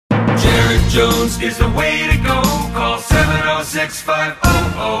Jones is the way to go. Call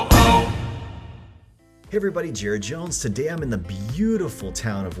 706-5000. Hey everybody, Jared Jones. Today I'm in the beautiful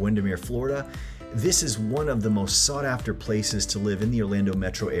town of Windermere, Florida. This is one of the most sought after places to live in the Orlando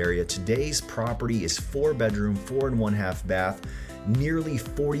metro area. Today's property is 4-bedroom, 4 1/2 bath, nearly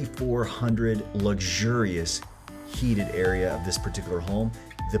 4,400 luxurious heated area of this particular home.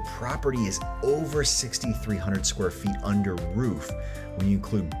 The property is over 6,300 square feet under roof when you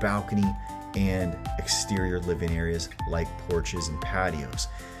include balcony and exterior living areas like porches and patios.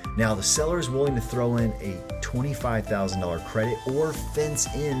 Now the seller is willing to throw in a $25,000 credit or fence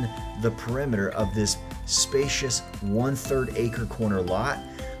in the perimeter of this spacious 1/3 acre corner lot.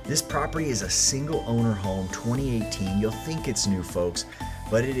 This property is a single owner home, 2018. You'll think it's new, folks,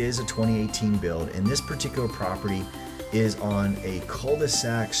 but it is a 2018 build, and this particular property is on a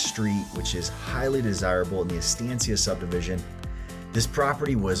cul-de-sac street, which is highly desirable in the Estancia subdivision. This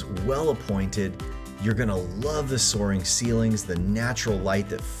property was well appointed. You're gonna love the soaring ceilings, the natural light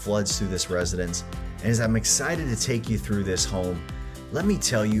that floods through this residence. And as I'm excited to take you through this home, let me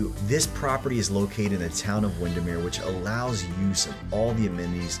tell you, this property is located in the town of Windermere, which allows use of all the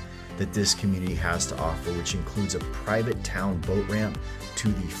amenities that this community has to offer, which includes a private town boat ramp to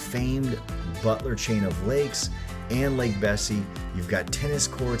the famed Butler chain of lakes and Lake Bessie. You've got tennis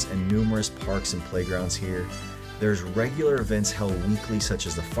courts and numerous parks and playgrounds here. There's regular events held weekly, such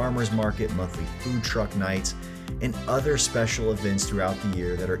as the farmers market, monthly food truck nights, and other special events throughout the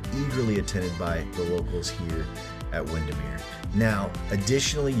year that are eagerly attended by the locals here at Windermere. Now,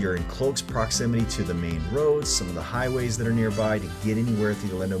 additionally, you're in close proximity to the main roads, some of the highways that are nearby to get anywhere through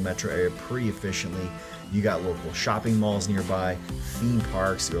the Orlando metro area pretty efficiently. You got local shopping malls nearby, theme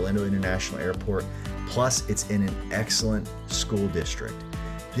parks, the Orlando International Airport, plus it's in an excellent school district.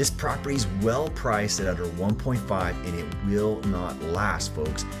 This property is well priced at under 1.5 and it will not last,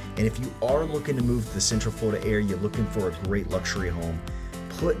 folks. And if you are looking to move to the Central Florida area, you're looking for a great luxury home,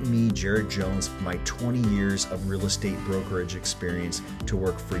 put me, Jared Jones, my 20 years of real estate brokerage experience to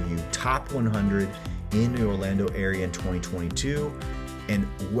work for you. Top 100 in the Orlando area in 2022 and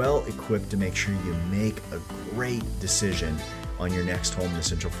well equipped to make sure you make a great decision on your next home in the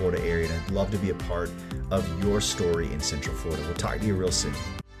Central Florida area. And I'd love to be a part of your story in Central Florida. We'll talk to you real soon.